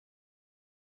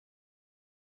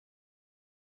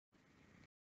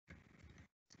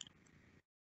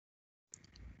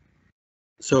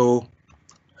So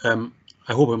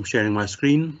I hope I'm sharing my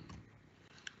screen.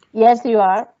 Yes, you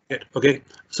are. Okay,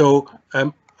 so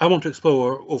I want to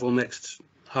explore over the next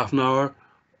half an hour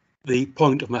the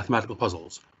point of mathematical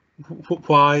puzzles.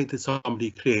 Why did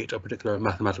somebody create a particular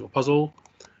mathematical puzzle?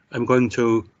 I'm going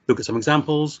to look at some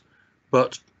examples,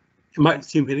 but it might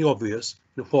seem pretty obvious,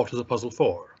 what is a puzzle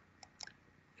for?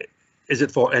 Is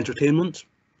it for entertainment?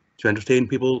 To entertain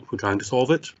people who are trying to solve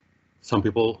it? Some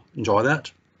people enjoy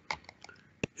that.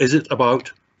 Is it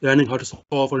about learning how to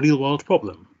solve a real-world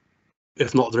problem?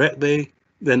 If not directly,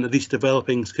 then at least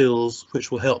developing skills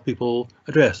which will help people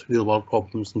address real-world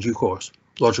problems in due course,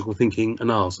 logical thinking,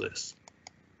 analysis.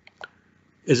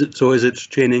 Is it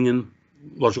training in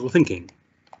logical thinking?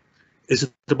 Is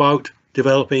it about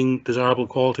developing desirable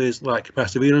qualities like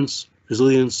perseverance,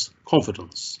 resilience,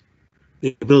 confidence,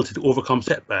 the ability to overcome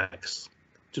setbacks,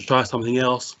 to try something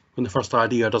else when the first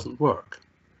idea doesn't work,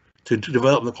 to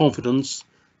develop the confidence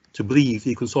to believe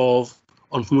you can solve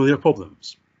unfamiliar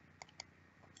problems?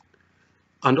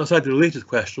 And aside the related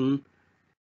question,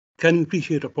 can you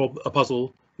appreciate a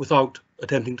puzzle without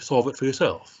attempting to solve it for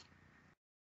yourself?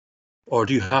 Or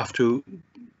do you have to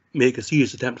make a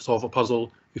serious attempt to solve a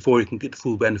puzzle before you can get the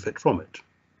full benefit from it?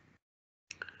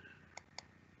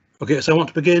 Okay, so I want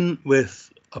to begin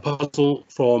with a puzzle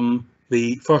from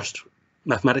the first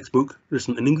mathematics book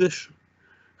written in English,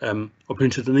 or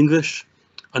printed in English,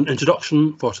 an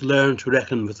introduction for to learn to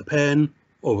reckon with the pen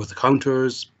or with the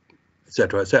counters,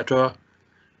 etc., etc.,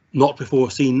 not before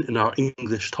seen in our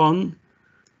English tongue,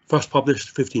 first published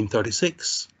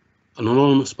 1536, an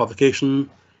anonymous publication,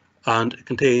 and it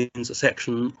contains a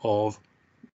section of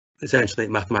essentially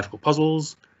mathematical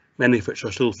puzzles, many of which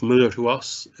are still familiar to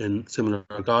us in similar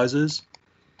guises.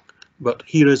 But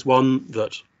here is one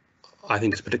that I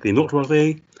think is particularly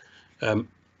noteworthy.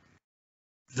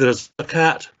 There's a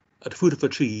cat at the foot of a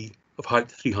tree of height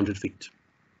 300 feet.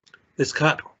 This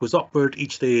cat goes upward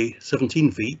each day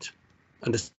 17 feet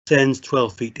and descends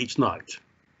 12 feet each night.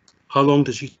 How long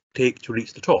does she take to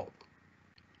reach the top?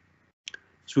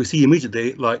 So we see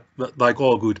immediately, like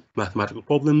all good mathematical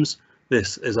problems,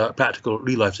 this is a practical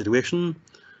real-life situation.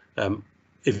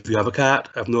 If you have a cat,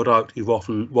 I've no doubt you've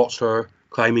often watched her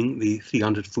climbing the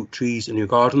 300-foot trees in your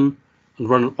garden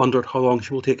and wondered how long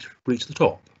she will take to reach the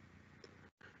top.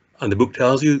 And the book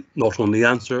tells you not only the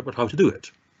answer, but how to do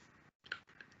it.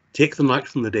 Take the night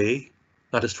from the day,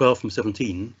 that is 12 from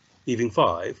 17, leaving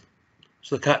 5,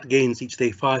 so the cat gains each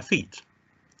day 5 feet.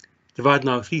 Divide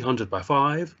now 300 by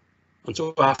 5, and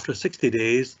so after 60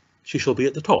 days, she shall be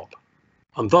at the top.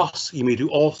 And thus you may do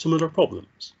all similar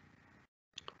problems.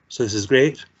 So this is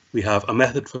great. We have a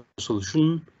method for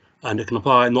solution, and it can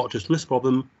apply not just to this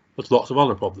problem, but to lots of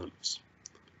other problems.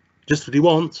 Just what you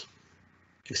want,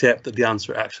 except that the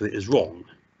answer actually is wrong.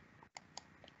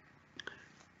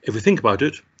 If we think about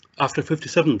it, after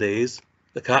 57 days,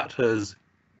 the cat has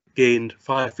gained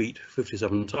 5 feet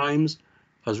 57 times,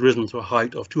 has risen to a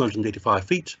height of 285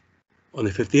 feet. On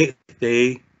the 58th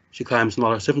day, she climbs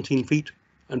another 17 feet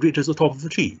and reaches the top of the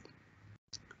tree.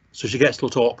 So she gets to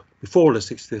the top before the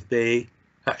 60th day,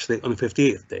 actually on the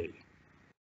 58th day.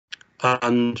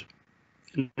 And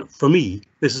for me,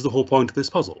 this is the whole point of this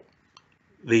puzzle.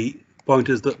 The point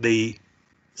is that the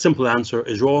simple answer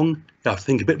is wrong. You have to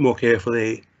think a bit more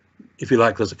carefully. If you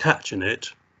like, there's a catch in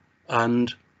it.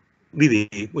 And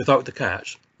really, without the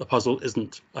catch, the puzzle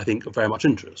isn't, I think, of very much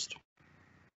interest.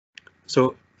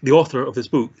 So the author of this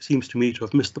book seems to me to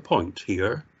have missed the point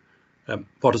here.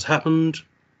 What has happened?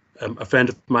 A friend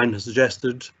of mine has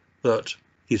suggested that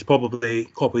he's probably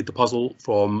copied the puzzle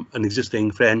from an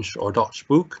existing French or Dutch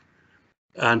book,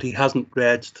 and he hasn't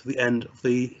read to the end of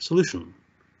the solution.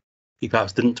 He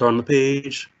perhaps didn't turn the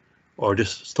page, or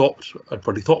just stopped at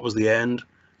what he thought was the end,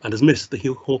 and has missed the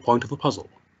whole point of the puzzle.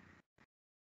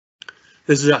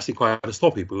 This is actually quite a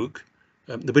sloppy book.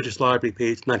 The British Library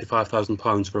paid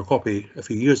 £95,000 for a copy a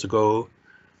few years ago.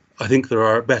 I think there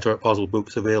are better puzzle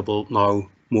books available now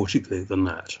more cheaply than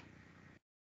that.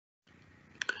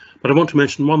 But I want to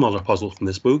mention one other puzzle from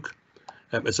this book.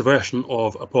 It's a version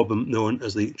of a problem known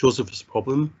as the Josephus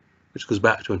problem, which goes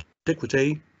back to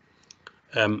antiquity.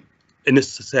 In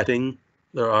this setting,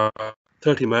 there are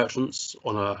 30 merchants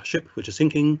on a ship which is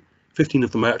sinking. 15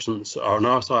 of the merchants are on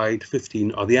our side,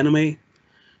 15 are the enemy.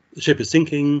 The ship is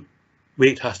sinking,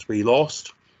 weight has to be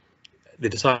lost. They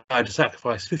decide to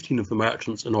sacrifice 15 of the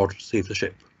merchants in order to save the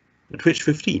ship. But which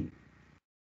 15?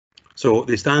 So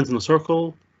they stand in a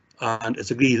circle, and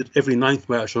it's agreed that every 9th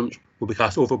merchant will be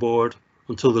cast overboard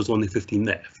until there's only 15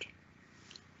 left.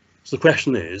 So the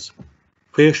question is,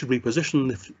 where should we position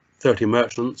the 30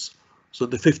 merchants so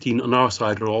that the 15 on our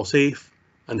side are all safe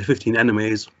and the 15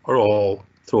 enemies are all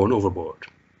thrown overboard.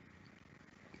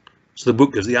 So the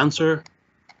book gives the answer,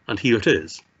 and here it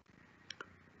is.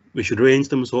 We should arrange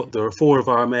them so that there are 4 of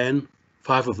our men,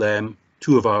 5 of them,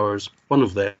 2 of ours, 1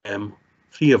 of them,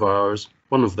 3 of ours,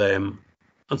 1 of them,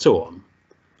 and so on.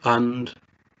 And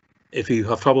if you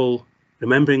have trouble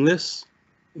remembering this,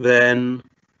 then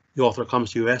the author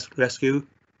comes to your rescue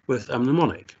with a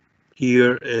mnemonic.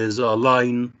 Here is a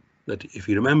line that, if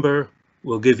you remember,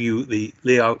 will give you the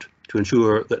layout to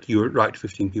ensure that your right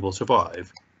 15 people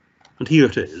survive. And here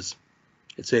it is.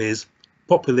 It says,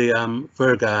 Populeam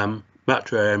virgam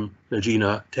matrem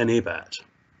regina tenebat.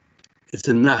 It's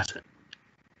in Latin.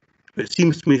 It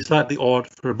seems to me slightly odd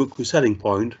for a book whose selling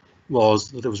point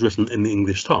was that it was written in the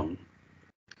English tongue.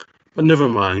 But never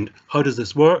mind, how does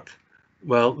this work?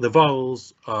 Well, the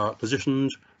vowels are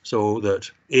positioned so that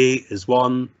A is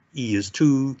 1, E is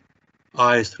 2,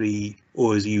 I is 3,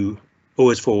 O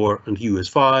is 4, and U is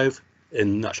 5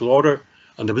 in natural order,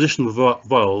 and the position of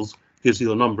vowels gives you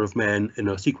the number of men in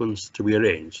a sequence to be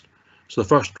arranged. So the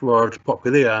first word,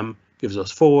 populeam, gives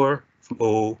us 4 from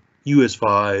O, U is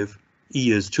 5,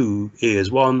 E is 2, A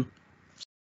is 1.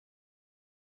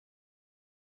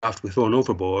 Have to be thrown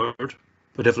overboard,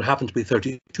 but if there happen to be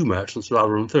 32 merchants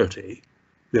rather than 30,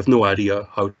 we have no idea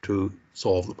how to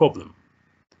solve the problem.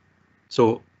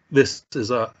 So this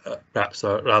is perhaps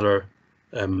a rather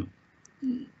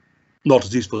not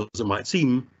as useful as it might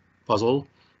seem puzzle.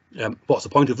 What's the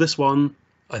point of this one?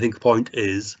 I think the point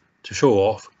is to show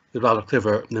off the rather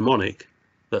clever mnemonic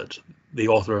that the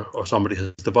author or somebody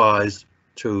has devised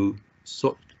to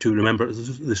remember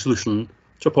the solution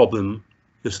to a problem,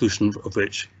 the solution of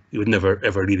which you would never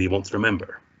ever really want to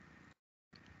remember.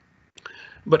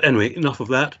 But anyway, enough of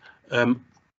that. I'm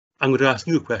going to ask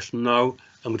you a question now.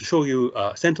 I'm going to show you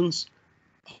a sentence,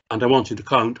 and I want you to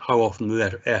count how often the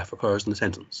letter F occurs in the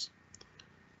sentence.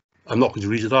 I'm not going to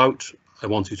read it out. I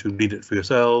want you to read it for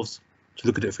yourselves, to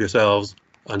look at it for yourselves,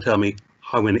 and tell me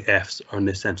how many F's are in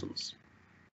this sentence.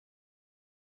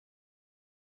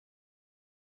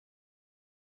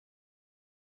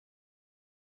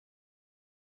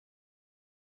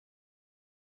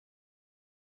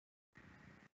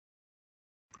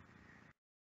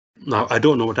 Now, I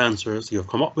don't know what answers you've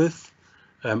come up with,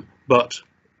 but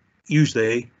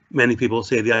usually many people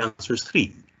say the answer is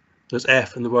 3. There's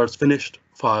F in the words finished,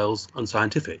 files, and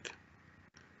scientific.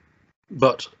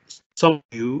 But some of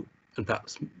you, and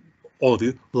perhaps all of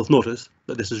you, will have noticed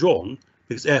that this is wrong,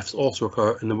 because F's also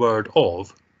occur in the word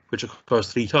of, which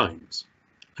occurs 3 times.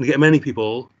 And yet many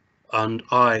people, and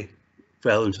I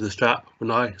fell into this trap when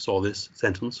I saw this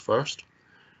sentence first,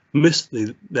 missed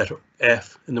the letter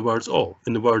F in the words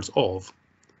of.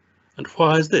 And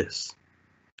why is this?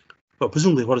 Well,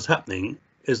 presumably what is happening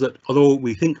is that although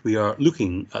we think we are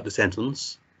looking at the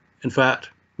sentence, in fact,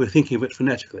 we're thinking of it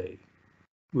phonetically.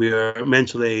 We are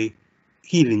mentally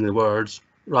hearing the words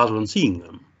rather than seeing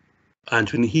them. And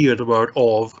when you hear the word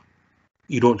of,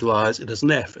 you don't realise it has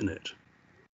an F in it.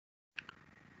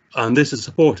 And this is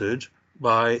supported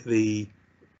by the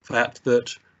fact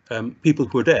that people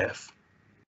who are deaf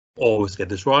always get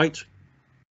this right,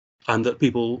 and that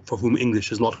people for whom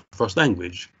English is not first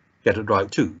language get it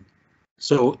right too.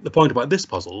 So the point about this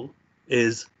puzzle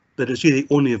is that it's really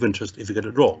only of interest if you get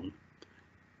it wrong.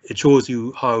 It shows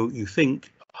you how you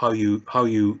think, how you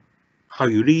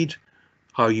read,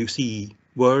 how you see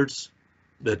words,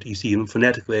 that you see them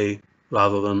phonetically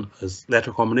rather than as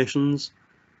letter combinations,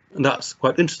 and that's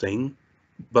quite interesting.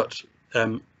 But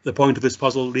the point of this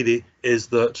puzzle really is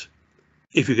that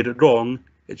if you get it wrong,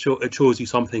 it shows you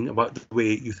something about the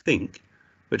way you think,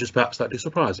 which is perhaps slightly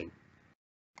surprising.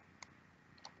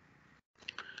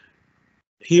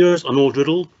 Here's an old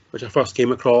riddle which I first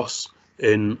came across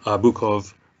in a book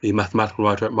of the mathematical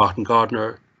writer Martin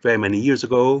Gardner very many years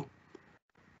ago.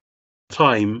 At the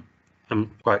time, I'm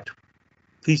quite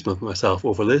pleased with myself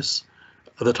over this.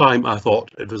 At the time, I thought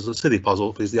it was a silly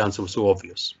puzzle because the answer was so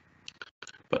obvious.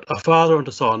 But a father and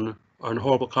a son are in a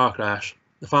horrible car crash.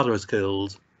 The father is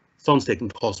killed. The son's taken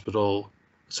to hospital.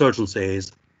 The surgeon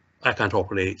says, "I can't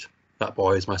operate. That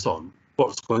boy is my son.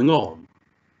 What's going on?"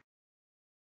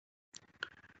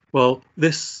 Well,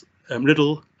 this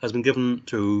riddle has been given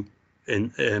to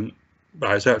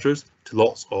by researchers to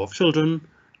lots of children,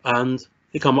 and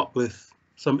they come up with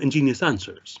some ingenious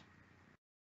answers.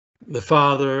 The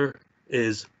father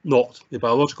is not the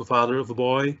biological father of the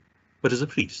boy, but is a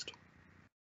priest.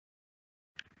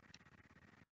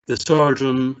 The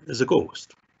surgeon is a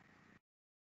ghost.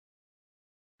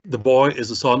 The boy is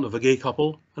the son of a gay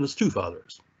couple and has 2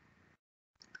 fathers.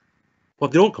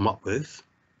 What they don't come up with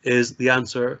is the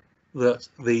answer that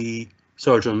the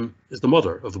surgeon is the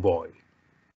mother of the boy.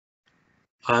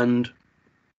 And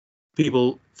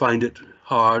people find it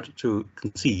hard to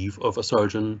conceive of a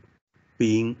surgeon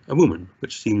being a woman,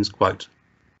 which seems quite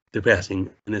depressing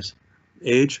in this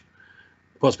age.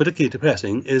 What's particularly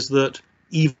depressing is that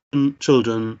even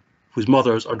children whose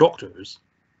mothers are doctors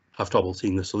have trouble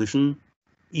seeing the solution.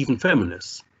 Even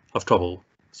feminists have trouble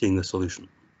seeing the solution.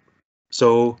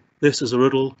 So this is a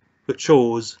riddle which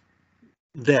shows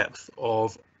depth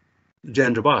of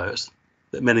gender bias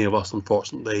that many of us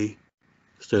unfortunately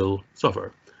still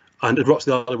suffer. And it works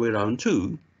the other way around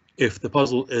too. If the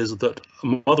puzzle is that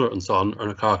a mother and son are in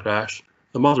a car crash,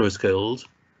 the mother is killed,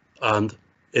 and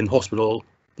in hospital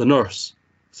the nurse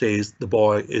says the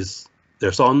boy is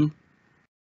their son,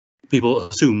 people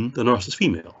assume the nurse is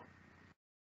female.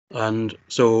 And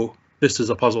so this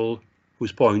is a puzzle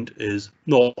whose point is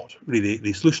not really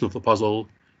the solution of the puzzle,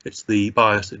 it's the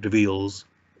bias it reveals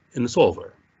in the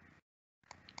solver.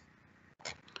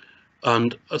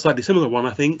 And a slightly similar one,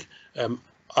 I think,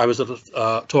 I was at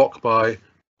a talk by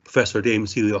Professor Dame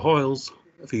Celia Hoyles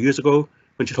a few years ago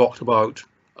when she talked about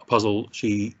a puzzle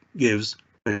she gives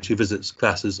when she visits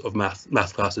classes of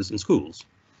math classes in schools.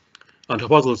 And her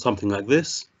puzzle is something like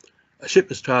this. A ship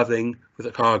is travelling with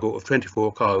a cargo of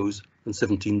 24 cows and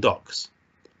 17 ducks.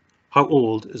 How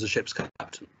old is the ship's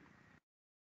captain?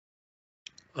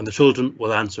 And the children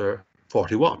will answer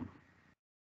 41.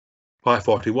 Why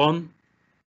 41?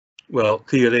 Well,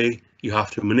 clearly you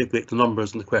have to manipulate the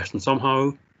numbers in the question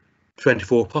somehow.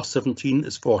 24 plus 17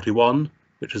 is 41,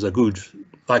 which is a good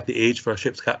likely age for a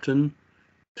ship's captain.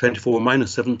 24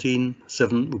 minus 17,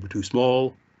 7 would be too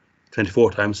small.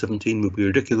 24 times 17 would be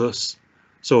ridiculous.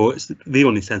 So it's the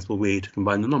only sensible way to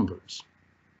combine the numbers.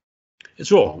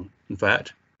 It's wrong, in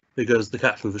fact, because the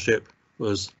captain of the ship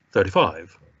was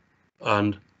 35.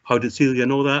 And how did Celia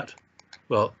know that?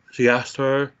 Well, she asked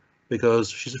her because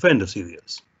she's a friend of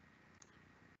Celia's.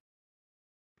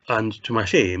 And to my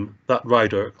shame, that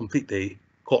rider completely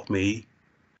caught me.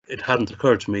 It hadn't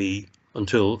occurred to me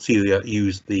until Celia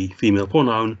used the female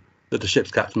pronoun that the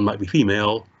ship's captain might be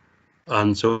female.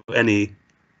 And so any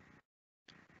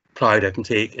pride I can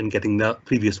take in getting that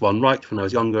previous one right when I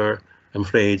was younger, I'm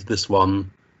afraid this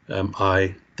one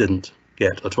I didn't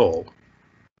get at all.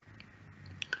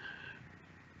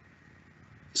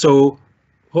 So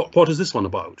what is this one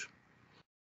about?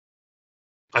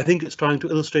 I think it's trying to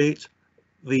illustrate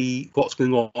what's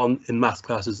going on in maths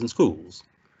classes in schools.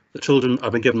 The children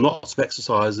have been given lots of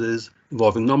exercises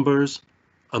involving numbers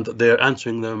and that they're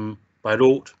answering them by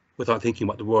rote without thinking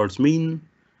what the words mean,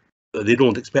 that they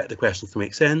don't expect the questions to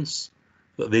make sense,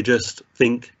 that they just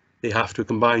think they have to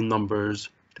combine numbers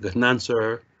to get an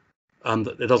answer, and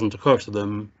that it doesn't occur to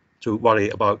them to worry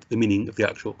about the meaning of the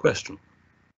actual question.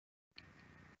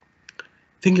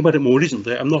 Thinking about it more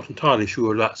recently, I'm not entirely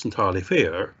sure that's entirely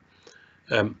fair.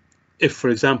 If, for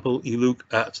example, you look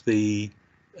at the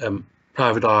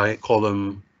private eye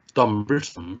column Dumb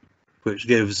Britain, which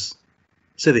gives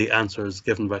silly answers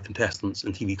given by contestants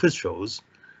in TV quiz shows,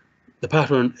 the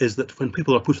pattern is that when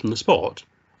people are put on the spot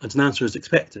and an answer is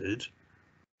expected,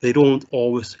 they don't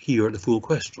always hear the full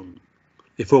question.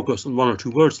 They focus on one or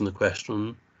two words in the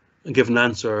question and give an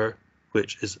answer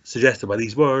which is suggested by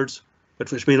these words,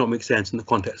 but which may not make sense in the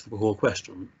context of the whole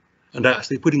question. And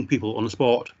actually putting people on the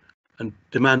spot and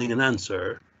demanding an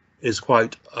answer is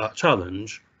quite a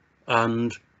challenge,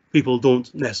 and people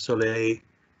don't necessarily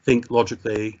think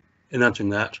logically in answering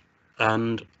that,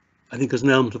 and I think there's an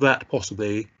element of that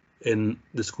possibly in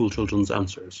the school children's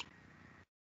answers.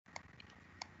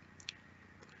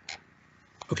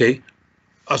 Okay,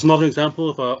 as another example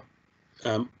of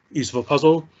a useful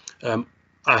puzzle,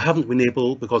 I haven't been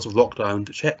able, because of lockdown,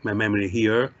 to check my memory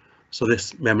here, so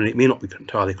this memory may not be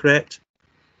entirely correct,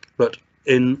 but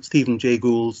in Stephen Jay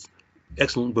Gould's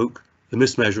excellent book, The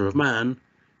Mismeasure of Mann,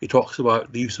 he talks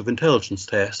about the use of intelligence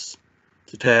tests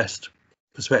to test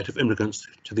prospective immigrants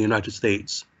to the United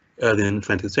States early in the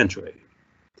 20th century.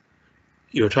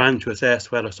 You're trying to assess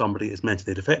whether somebody is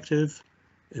mentally defective,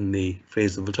 in the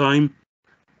phrase of the time,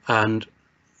 and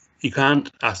you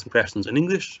can't ask them questions in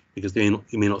English because you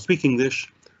may not speak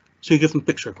English, so you give them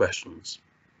picture questions.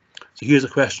 So here's a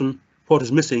question: what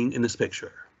is missing in this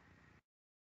picture?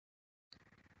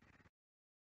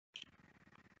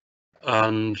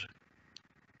 And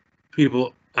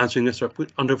people answering this are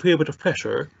put under a fair bit of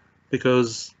pressure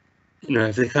because, you know,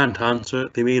 if they can't answer,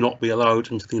 they may not be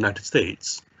allowed into the United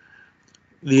States.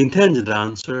 The intended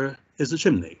answer is a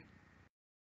chimney,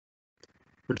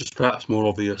 which is perhaps more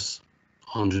obvious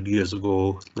 100 years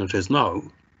ago than it is now.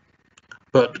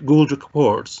 But Gould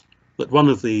reports that one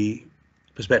of the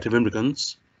prospective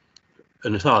immigrants,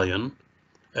 an Italian,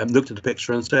 looked at the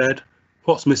picture and said,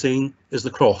 "What's missing is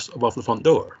the cross above the front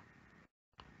door."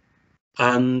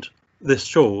 And this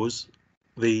shows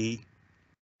the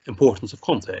importance of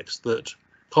context, that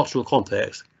cultural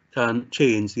context can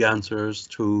change the answers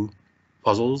to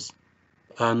puzzles.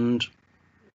 And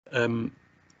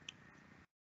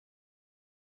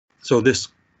so this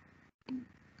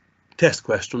test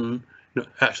question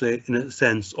actually, in a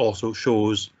sense, also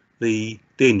shows the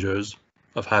dangers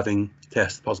of having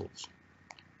test puzzles.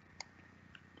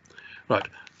 Right,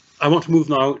 I want to move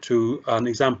now to an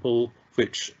example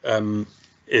which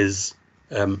is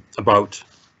about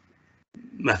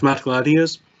mathematical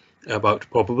ideas, about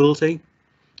probability.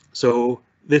 So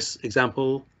this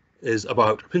example is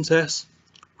about a princess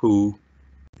who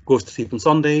goes to sleep on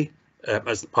Sunday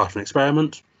as part of an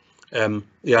experiment.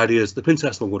 The idea is the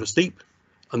princess will go to sleep,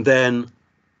 and then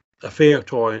a fair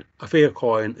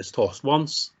coin is tossed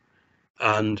once,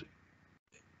 and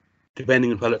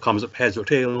depending on whether it comes up heads or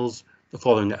tails, the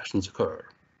following actions occur.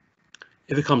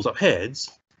 If it comes up heads,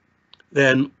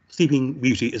 then Sleeping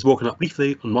Beauty is woken up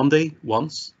briefly on Monday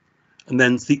once, and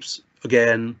then sleeps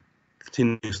again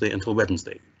continuously until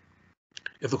Wednesday.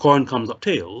 If the coin comes up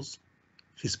tails,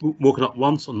 she's woken up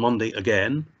once on Monday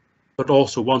again, but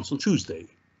also once on Tuesday.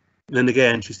 And then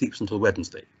again, she sleeps until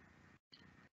Wednesday.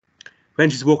 When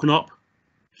she's woken up,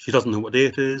 she doesn't know what day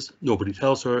it is. Nobody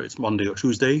tells her it's Monday or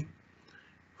Tuesday.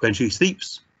 When she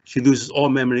sleeps, she loses all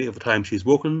memory of the time she's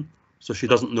woken, so she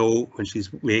doesn't know when she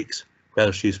wakes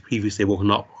whether she's previously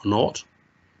woken up or not.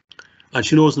 And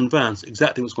she knows in advance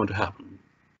exactly what's going to happen.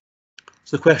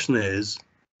 So the question is,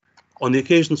 on the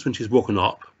occasions when she's woken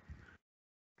up,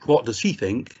 what does she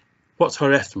think? What's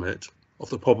her estimate of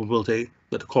the probability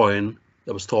that the coin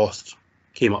that was tossed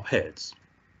came up heads?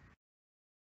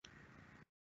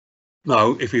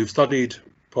 Now, if you've studied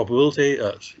probability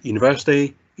at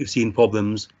university, you've seen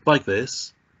problems like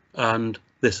this, and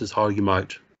this is how you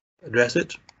might address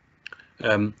it.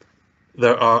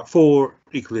 There are 4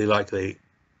 equally likely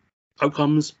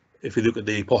outcomes if you look at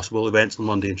the possible events on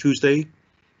Monday and Tuesday.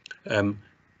 It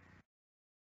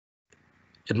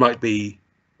might be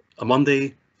a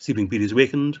Monday, Sleeping Beauty is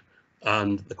awakened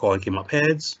and the coin came up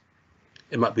heads.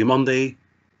 It might be Monday,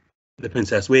 the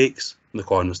princess wakes and the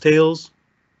coin was tails.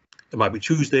 It might be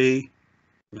Tuesday,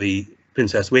 the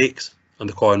princess wakes and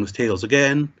the coin was tails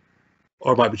again.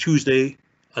 Or it might be Tuesday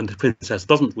and the princess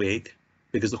doesn't wake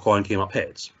because the coin came up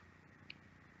heads.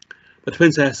 But the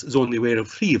princess is only aware of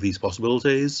 3 of these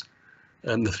possibilities,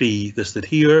 and the 3 listed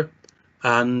here,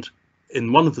 and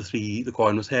in one of the 3 the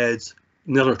coin was heads,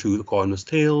 in the other 2 the coin was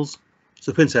tails,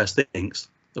 so the princess thinks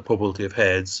the probability of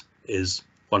heads is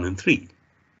 1 in 3.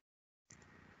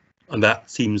 And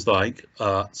that seems like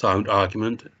a sound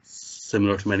argument,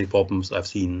 similar to many problems I've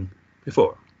seen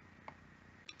before.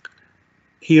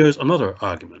 Here's another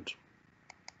argument.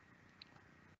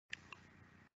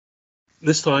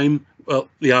 This time, well,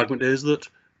 the argument is that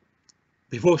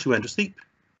before she went to sleep,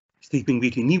 Sleeping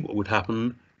Beauty knew what would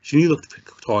happen. She knew that the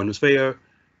coin was fair.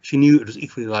 She knew it was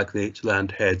equally likely to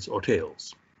land heads or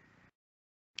tails.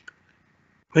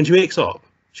 When she wakes up,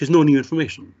 she has no new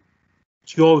information.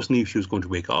 She always knew she was going to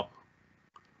wake up.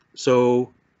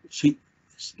 So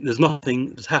there's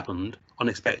nothing that's happened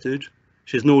unexpected.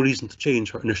 She has no reason to change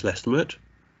her initial estimate.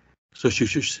 So she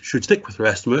should stick with her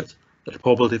estimate that the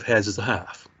probability of heads is a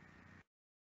half.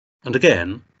 And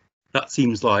again, that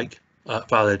seems like a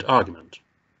valid argument.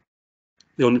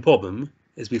 The only problem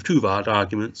is we have 2 valid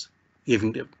arguments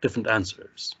giving different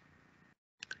answers.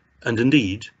 And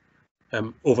indeed,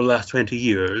 over the last 20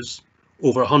 years,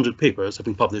 over 100 papers have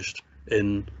been published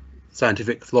in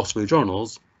scientific philosophy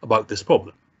journals about this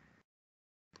problem.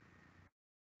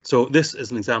 So this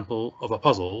is an example of a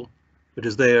puzzle which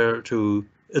is there to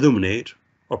illuminate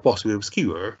or possibly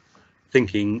obscure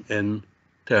thinking in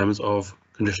terms of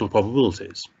conditional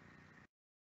probabilities.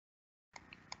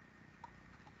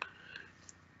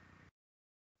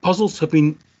 Puzzles have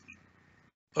been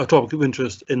a topic of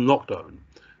interest in lockdown.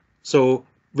 So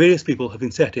various people have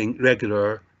been setting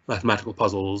regular mathematical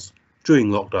puzzles during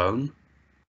lockdown.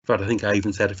 In fact, I think I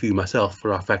even set a few myself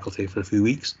for our faculty for a few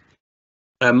weeks.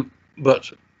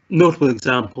 But notable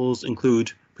examples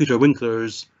include Peter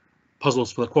Winkler's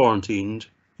Puzzles for the Quarantined,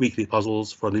 weekly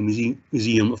puzzles for the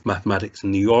Museum of Mathematics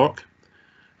in New York,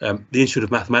 the Institute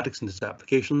of Mathematics and its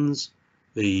Applications,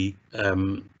 the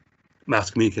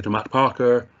maths communicator Matt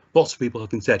Parker. Lots of people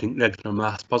have been setting regular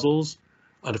maths puzzles,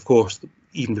 and of course,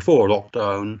 even before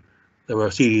lockdown, there were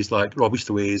a series like Rob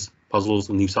Easterway's Puzzles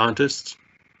and New Scientists,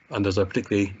 and there's a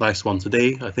particularly nice one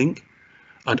today, I think,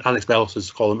 and Alex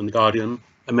Bellus's column in The Guardian,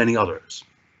 and many others.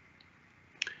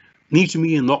 New to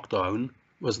me in lockdown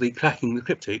was the Cracking the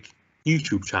Cryptic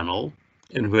YouTube channel,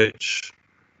 in which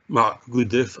Mark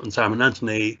Goodliffe and Simon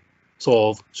Anthony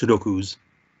solve Sudokus,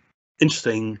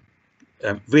 interesting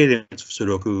variants of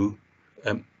Sudoku,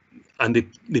 and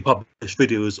they publish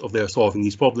videos of their solving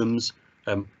these problems.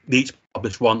 They each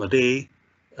publish one a day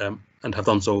and have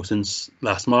done so since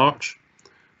last March.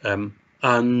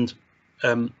 And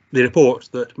they report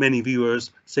that many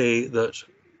viewers say that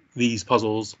these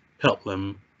puzzles help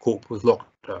them cope with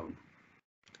lockdown.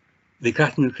 The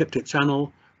Cracking the Cryptic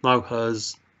channel now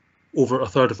has over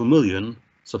 1/3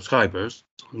 subscribers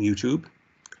on YouTube,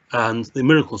 and the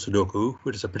Miracle Sudoku,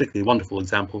 which is a particularly wonderful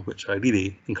example, which I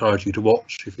really encourage you to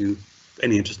watch if you've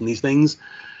any interest in these things,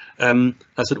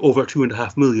 has had over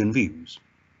 2.5 million views.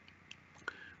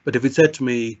 But if you'd said to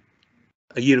me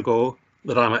a year ago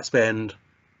that I might spend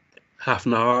half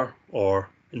an hour, or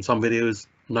in some videos,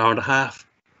 an hour and a half,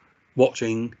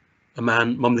 watching a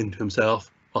man mumbling to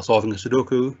himself while solving a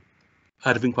Sudoku,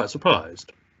 I'd have been quite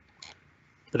surprised.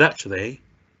 But actually,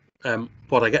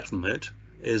 what I get from it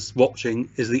is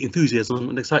the enthusiasm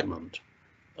and excitement.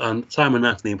 And Simon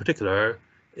Anthony in particular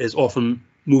is often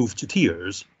moved to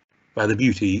tears by the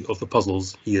beauty of the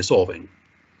puzzles he is solving.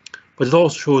 But it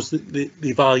also shows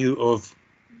the value of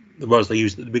the words I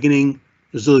used at the beginning,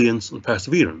 resilience and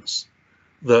perseverance,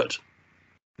 that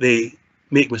they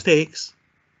make mistakes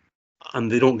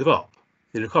and they don't give up,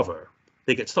 they recover,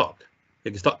 they get stuck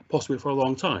possibly for a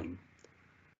long time.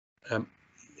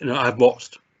 I've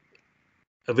watched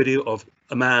a video of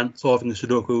a man solving a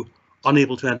Sudoku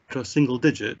unable to enter a single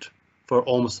digit for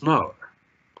almost an hour,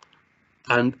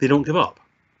 and they don't give up.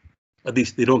 At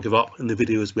least they don't give up in the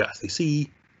videos we actually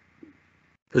see.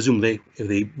 Presumably, if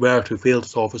they were to fail to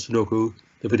solve a Sudoku,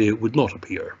 the video would not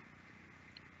appear.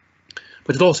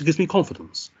 But it also gives me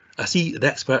confidence. I see that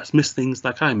experts miss things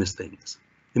like I miss things.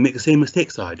 They make the same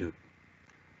mistakes I do.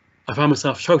 I find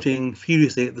myself shouting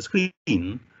furiously at the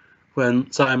screen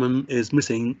when Simon is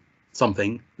missing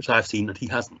something which I've seen that he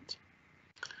hasn't.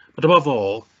 But above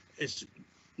all, it's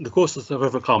the closest I've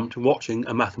ever come to watching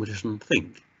a mathematician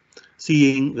think,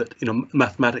 seeing that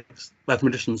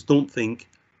mathematicians don't think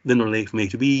linearly from A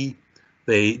to B.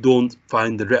 They don't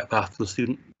find the direct path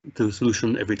to the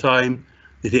solution every time.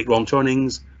 They take wrong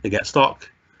turnings, they get stuck,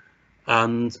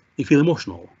 and they feel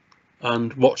emotional.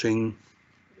 And watching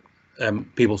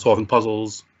people solving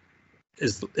puzzles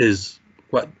is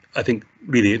what I think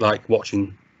really like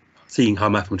seeing how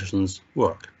mathematicians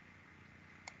work.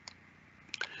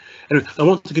 Anyway, I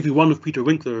want to give you one of Peter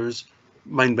Winkler's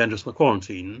mind benders for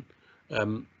quarantined.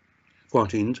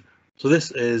 So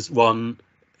this is one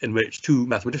in which two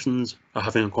mathematicians are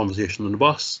having a conversation on the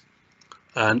bus,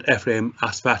 and Ephraim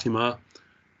asks Fatima,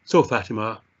 "So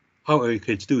Fatima, how are your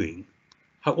kids doing?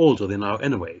 How old are they now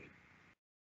anyway?"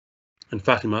 And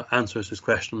Fatima answers his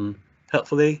question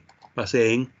helpfully by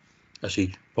saying, as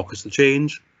she pockets the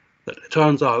change, that it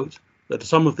turns out that the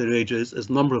sum of their ages is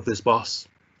the number of this bus,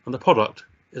 and the product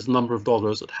is the number of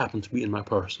dollars that happen to be in my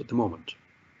purse at the moment.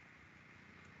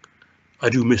 I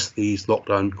do miss these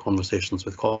lockdown conversations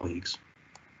with colleagues.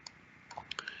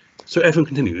 So Evan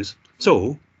continues,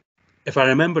 "So, if I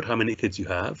remembered how many kids you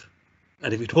have,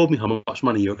 and if you told me how much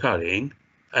money you're carrying,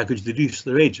 I could deduce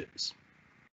their ages."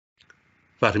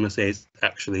 Fatima says,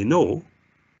 "Actually, no."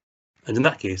 And in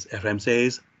that case, Ephraim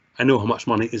says, "I know how much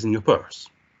money is in your purse."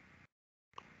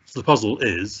 So the puzzle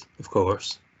is, of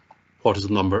course, what is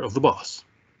the number of the bus?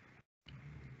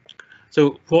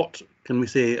 So what can we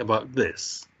say about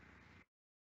this?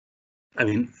 I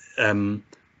mean, on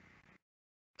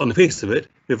the face of it,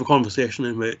 we have a conversation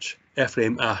in which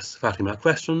Ephraim asks Fatima a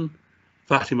question.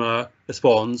 Fatima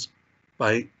responds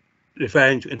by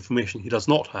referring to information he does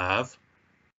not have,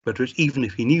 but which, even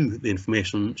if he knew the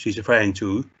information she's referring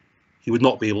to, he would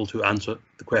not be able to answer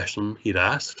the question he'd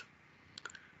asked.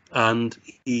 And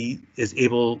he is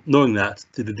able, knowing that,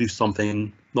 to deduce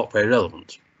something not very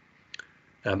relevant.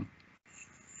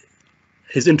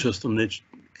 His interest in the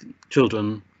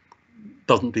children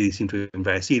doesn't really seem to have been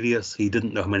very serious. He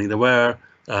didn't know how many there were,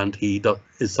 and he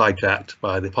is sidetracked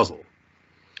by the puzzle.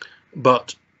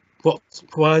 But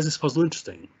why is this puzzle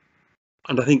interesting?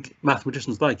 And I think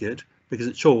mathematicians like it because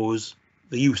it shows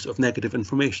the use of negative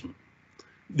information.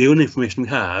 The only information we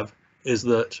have is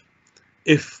that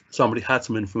if somebody had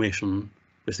some information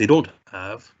which they don't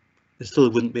have, they still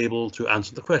wouldn't be able to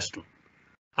answer the question.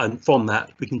 And from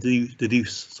that, we can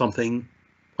deduce something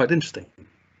quite interesting.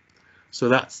 So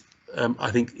that's,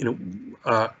 I think,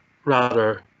 a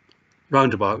rather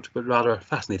roundabout, but rather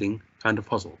fascinating kind of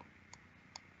puzzle.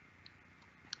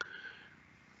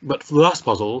 But for the last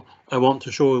puzzle, I want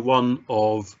to show one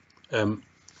of Raymond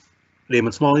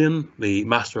Smullyan, the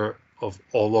master of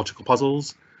all logical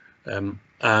puzzles,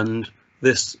 and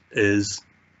this is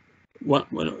one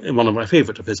of my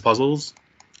favourite of his puzzles.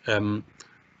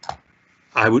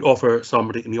 I would offer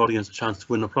somebody in the audience a chance to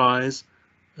win a prize.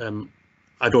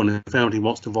 I don't know if anybody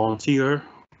wants to volunteer.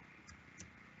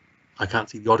 I can't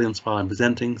see the audience while I'm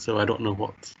presenting, so I don't know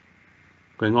what's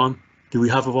going on. Do we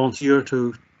have a volunteer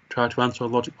to try to answer a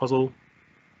logic puzzle?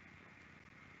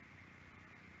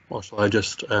 Or shall I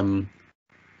just, I'll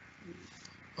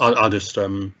just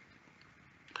go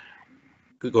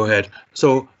ahead.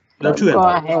 So there are two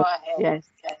envelopes. Go ahead. Yes.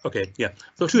 Okay, yeah.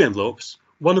 So two envelopes.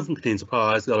 One of them contains a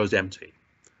prize, the other is empty.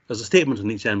 There's a statement in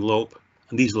each envelope,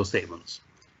 and these are the statements.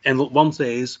 Envelope 1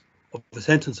 says, of the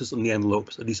sentences in the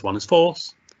envelopes, at least one is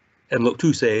false. Envelope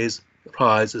 2 says, the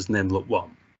prize is in envelope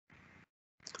 1.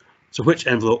 So which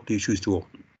envelope do you choose to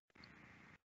open?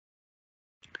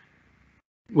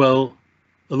 Well,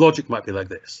 the logic might be like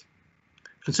this.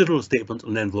 Consider a statement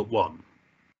in envelope 1.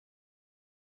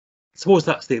 Suppose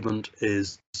that statement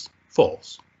is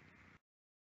false.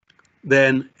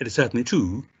 Then it is certainly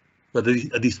true that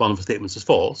at least one of the statements is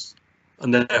false,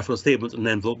 and therefore the statement in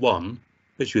envelope 1,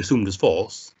 which we assumed is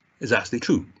false, is actually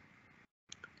true.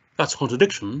 That's a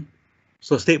contradiction,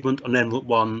 so a statement in envelope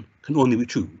 1 can only be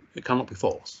true, it cannot be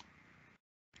false.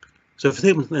 So if a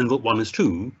statement in envelope 1 is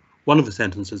true, one of the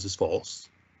sentences is false.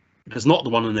 It is not the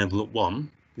one in envelope 1,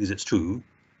 because it's true,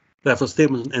 therefore the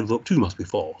statement in envelope 2 must be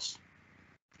false.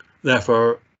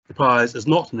 Therefore, the prize is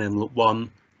not in envelope 1,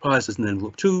 the prize is in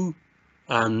envelope 2,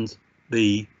 and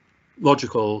the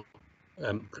logical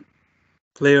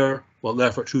player will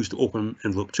therefore choose to open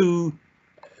envelope 2,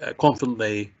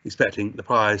 confidently expecting the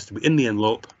prize to be in the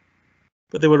envelope,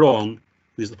 but they were wrong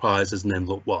because the prize is in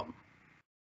envelope 1.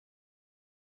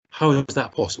 How is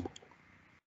that possible?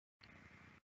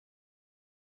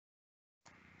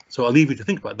 So I'll leave you to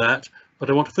think about that, but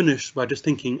I want to finish by just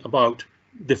thinking about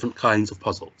different kinds of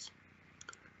puzzles.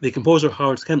 The composer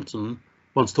Howard Kempton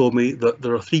once told me that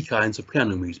there are 3 kinds of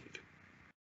piano music.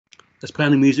 There's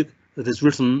piano music that is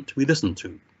written to be listened to.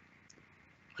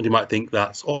 And you might think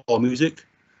that's all music,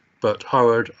 but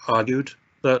Howard argued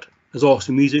that there's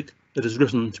also music that is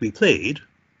written to be played,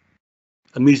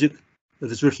 and music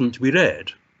that is written to be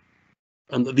read,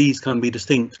 and that these can be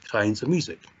distinct kinds of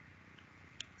music.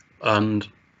 And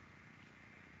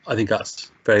I think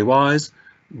that's very wise,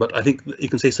 but I think that you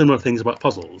can say similar things about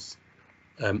puzzles.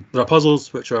 There are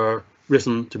puzzles which are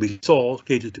written to be solved,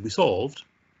 created to be solved,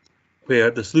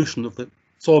 where the solution of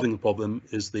solving the problem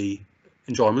is the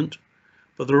enjoyment,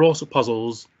 but there are also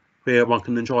puzzles where one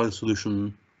can enjoy the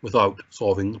solution without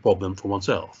solving the problem for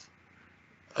oneself.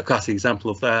 A classic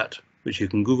example of that, which you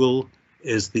can Google,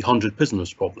 is the 100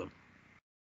 prisoners problem.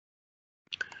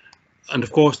 And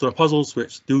of course, there are puzzles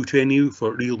which do train you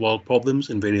for real-world problems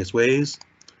in various ways.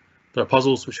 There are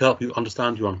puzzles which help you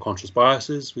understand your unconscious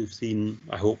biases. We've seen,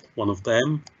 I hope, one of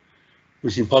them.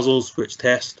 We've seen puzzles which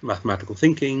test mathematical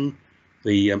thinking.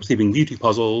 The Sleeping Beauty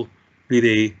puzzle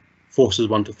really forces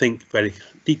one to think very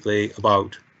deeply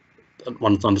about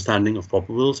one's understanding of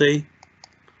probability.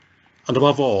 And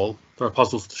above all, there are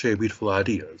puzzles to share beautiful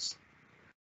ideas.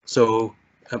 So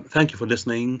thank you for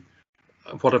listening.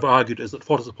 What I've argued is that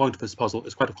what is the point of this puzzle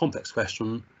is quite a complex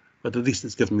question, but at least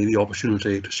it's given me the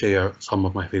opportunity to share some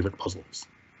of my favourite puzzles.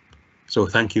 So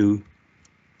thank you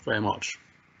very much.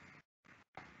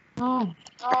 Oh.